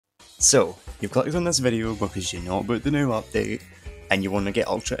So, you've clicked on this video because you know about the new update, and you want to get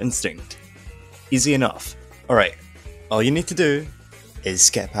Ultra Instinct. Easy enough. Alright, all you need to do is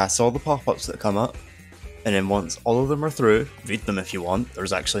skip past all the pop-ups that come up, and then once all of them are through, read them if you want,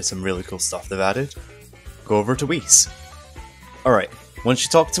 there's actually some really cool stuff they've added, go over to Whis. Alright, once you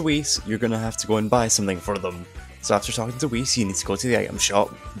talk to Whis, you're going to have to go and buy something for them. So after talking to Whis, you need to go to the item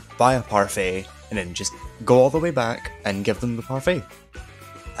shop, buy a parfait, and then just go all the way back and give them the parfait.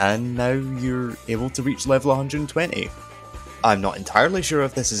 And now you're able to reach level 120. I'm not entirely sure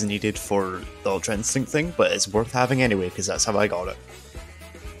if this is needed for the Ultra Instinct thing, but it's worth having anyway because that's how I got it.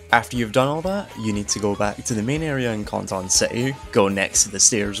 After you've done all that, you need to go back to the main area in Canton City, go next to the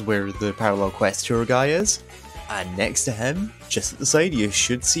stairs where the parallel quest tour guy is, and next to him, just at the side, you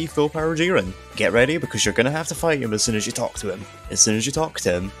should see Full Power Jiren. Get ready because you're going to have to fight him as soon as you talk to him. As soon as you talk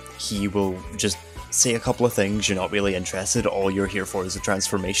to him, he will just say a couple of things you're not really interested, all you're here for is a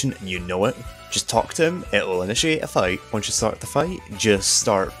transformation and you know it. Just talk to him, it will initiate a fight. Once you start the fight, just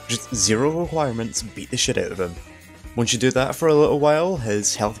zero requirements, beat the shit out of him. Once you do that for a little while,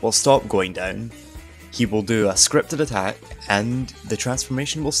 his health will stop going down, he will do a scripted attack, and the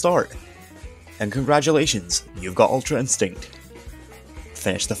transformation will start. And congratulations, you've got Ultra Instinct.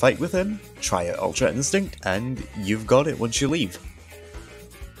 Finish the fight with him, try out Ultra Instinct, and you've got it once you leave.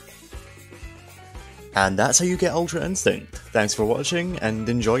 And that's how you get Ultra Instinct. Thanks for watching, and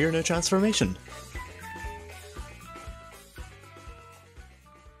enjoy your new transformation.